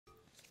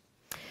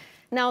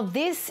Now,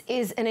 this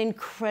is an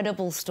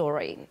incredible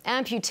story.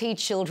 Amputee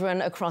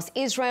children across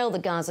Israel, the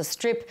Gaza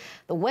Strip,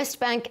 the West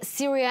Bank,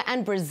 Syria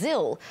and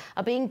Brazil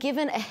are being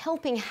given a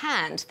helping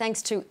hand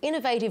thanks to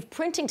innovative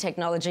printing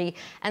technology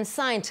and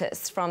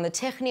scientists from the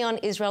Technion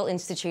Israel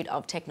Institute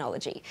of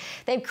Technology.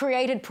 They've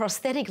created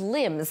prosthetic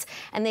limbs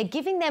and they're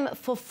giving them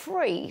for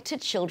free to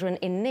children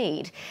in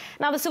need.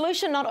 Now, the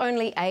solution not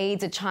only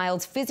aids a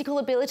child's physical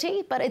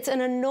ability, but it's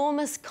an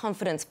enormous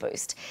confidence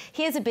boost.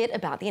 Here's a bit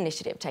about the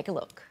initiative. Take a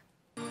look.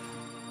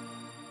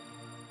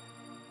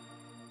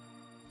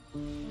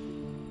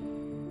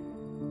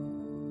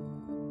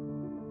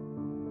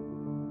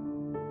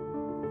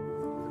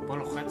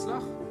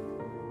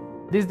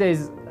 These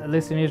days, at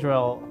least in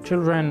Israel,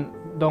 children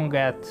don't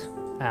get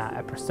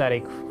a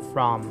prosthetic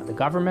from the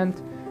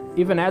government.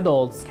 Even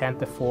adults can't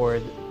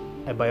afford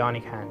a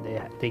bionic hand.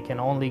 They can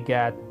only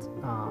get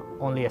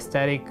only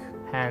aesthetic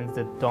hands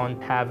that don't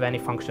have any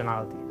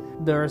functionality.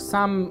 There are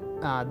some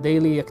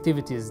daily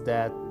activities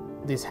that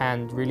this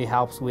hand really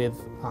helps with.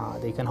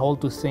 They can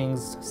hold two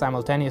things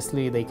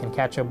simultaneously, they can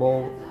catch a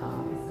ball,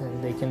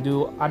 and they can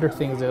do other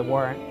things that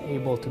weren't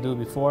able to do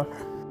before.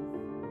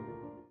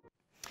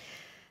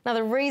 Now,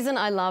 the reason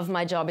I love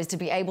my job is to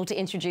be able to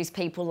introduce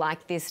people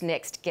like this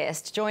next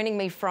guest. Joining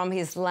me from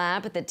his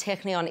lab at the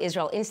Technion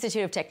Israel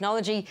Institute of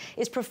Technology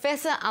is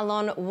Professor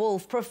Alon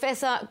Wolf.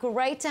 Professor,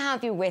 great to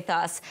have you with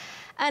us.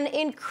 An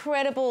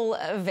incredible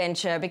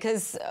venture,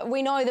 because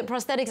we know that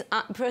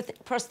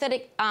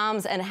prosthetic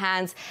arms and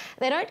hands,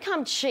 they don't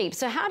come cheap.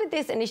 So how did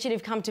this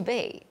initiative come to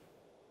be?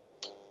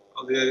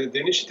 The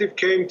initiative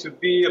came to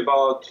be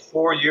about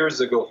 5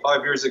 years ago,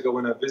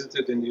 when I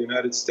visited in the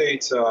United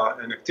States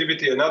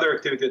another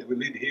activity that we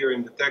lead here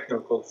in the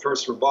Technion called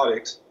First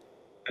Robotics.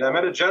 And I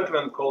met a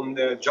gentleman called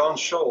John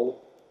Scholl,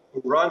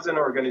 who runs an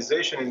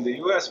organization in the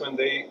US when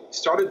they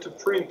started to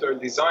print or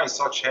design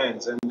such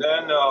hands. And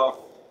then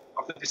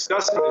after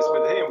discussing this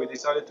with him, we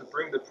decided to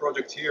bring the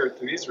project here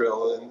to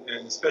Israel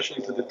and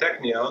especially to the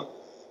Technion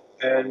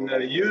and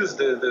use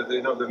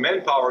the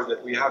manpower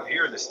that we have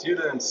here, the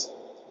students,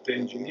 the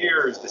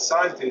engineers, the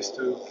scientists,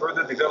 to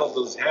further develop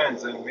those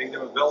hands and make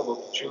them available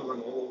to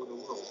children all over the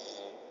world.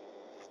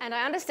 And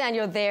I understand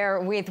you're there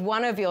with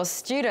one of your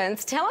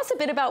students. Tell us a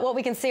bit about what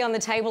we can see on the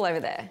table over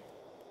there.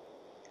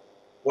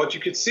 What you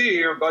could see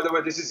here, by the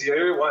way, this is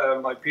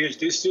Yair, my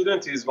PhD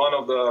student. He's one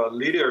of the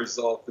leaders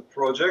of the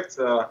project,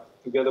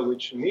 together with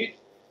Shanit.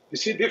 You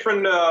see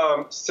different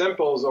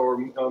samples or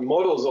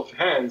models of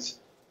hands.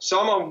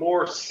 Some are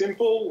more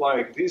simple,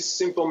 like this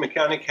simple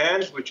mechanic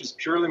hand, which is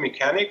purely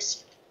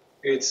mechanics.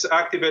 It's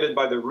activated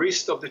by the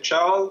wrist of the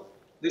child.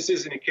 This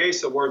is in a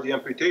case of where the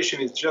amputation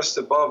is just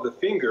above the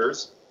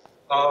fingers.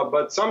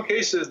 But some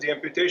cases, the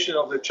amputation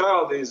of the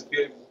child is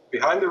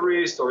behind the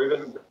wrist or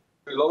even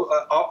below,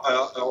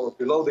 or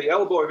below the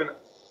elbow, even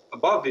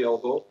above the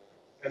elbow.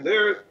 And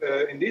there,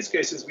 in these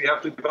cases, we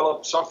have to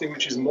develop something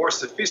which is more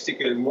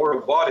sophisticated, more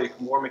robotic,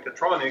 more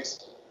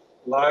mechatronics,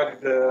 like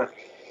the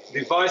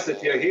device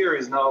that Yair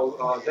is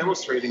now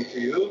demonstrating to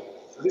you.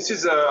 This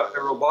is a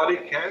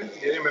robotic hand.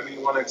 Yeah, maybe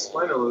you want to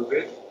explain a little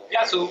bit.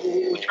 Yeah, so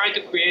we try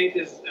to create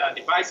these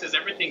devices.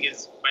 Everything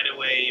is, by the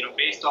way,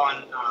 based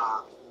on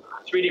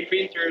 3D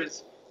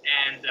printers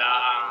and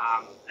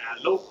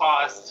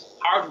low-cost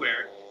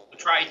hardware. We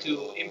try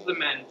to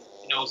implement,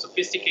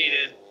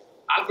 sophisticated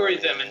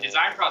algorithm and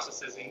design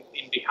processes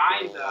in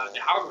behind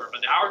the hardware.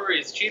 But the hardware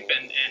is cheap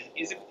and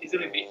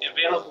easily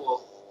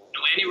available,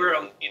 anywhere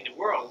in the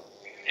world.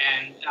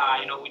 And,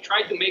 we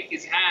try to make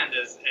this hand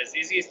as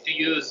easy to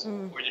use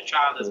for the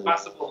child as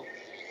possible.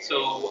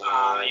 So,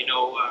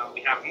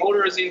 we have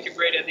motors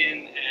integrated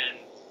in and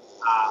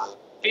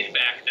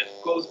feedback that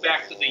goes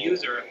back to the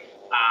user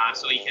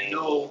so he can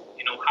know,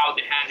 how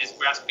the hand is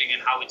grasping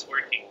and how it's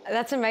working.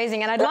 That's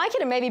amazing. And I'd like you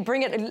to maybe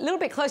bring it a little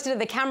bit closer to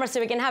the camera so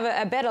we can have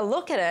a better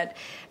look at it.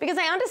 Because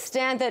I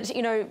understand that,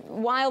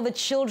 while the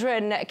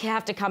children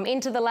have to come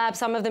into the lab,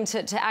 some of them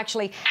to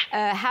actually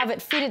have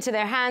it fitted to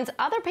their hands,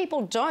 other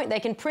people don't. They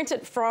can print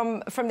it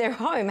from their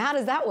home. How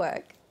does that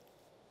work?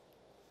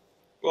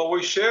 Well,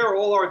 we share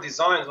all our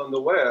designs on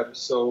the web.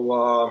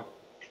 So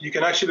you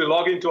can actually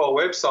log into our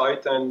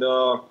website and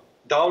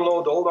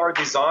download all our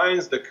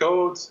designs, the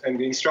codes and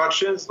the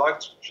instructions.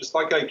 Just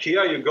like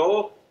IKEA, you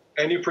go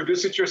and you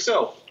produce it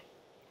yourself.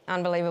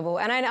 Unbelievable.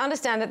 And I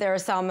understand that there are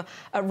some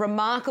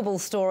remarkable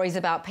stories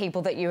about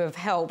people that you have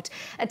helped.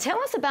 Tell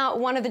us about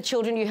one of the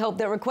children you helped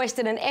that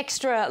requested an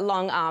extra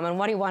long arm and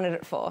what he wanted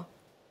it for.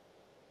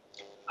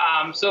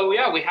 So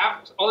yeah, we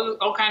have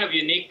all kind of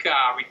unique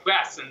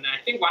requests, and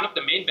I think one of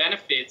the main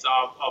benefits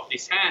of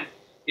this hand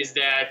is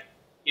that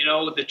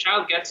the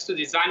child gets to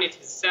design it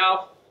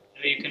himself.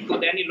 You can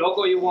put any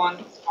logo you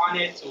want on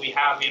it. So we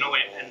have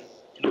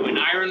an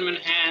Iron Man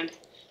hand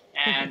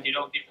and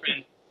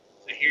different.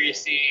 So here you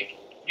see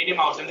Minnie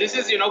Mouse, and this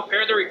is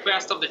per the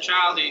request of the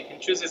child. You can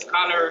choose his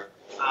color,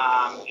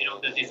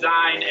 the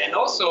design, and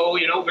also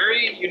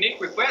very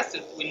unique requests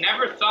that we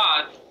never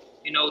thought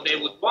they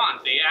would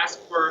want. They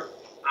asked for.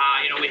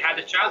 We had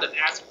a child that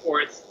asked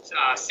for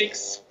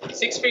six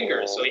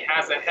fingers, so he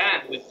has a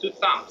hand with 2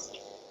 thumbs.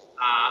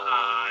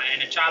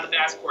 and a child that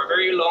asks for a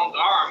very long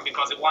arm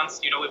because it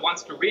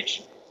wants to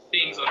reach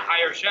things on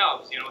higher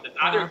shelves, that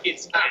other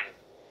kids can't.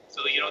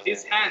 So,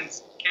 these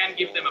hands can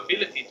give them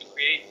ability to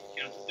create,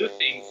 to do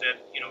things that,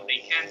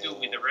 they can't do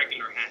with a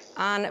regular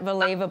hand.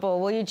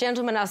 Unbelievable. Well, you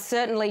gentlemen are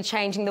certainly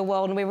changing the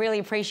world, and we really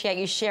appreciate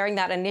you sharing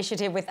that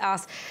initiative with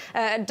us.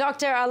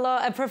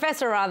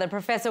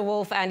 Professor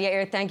Wolf and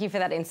Yair, thank you for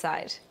that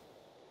insight.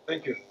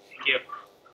 Thank you. Thank you.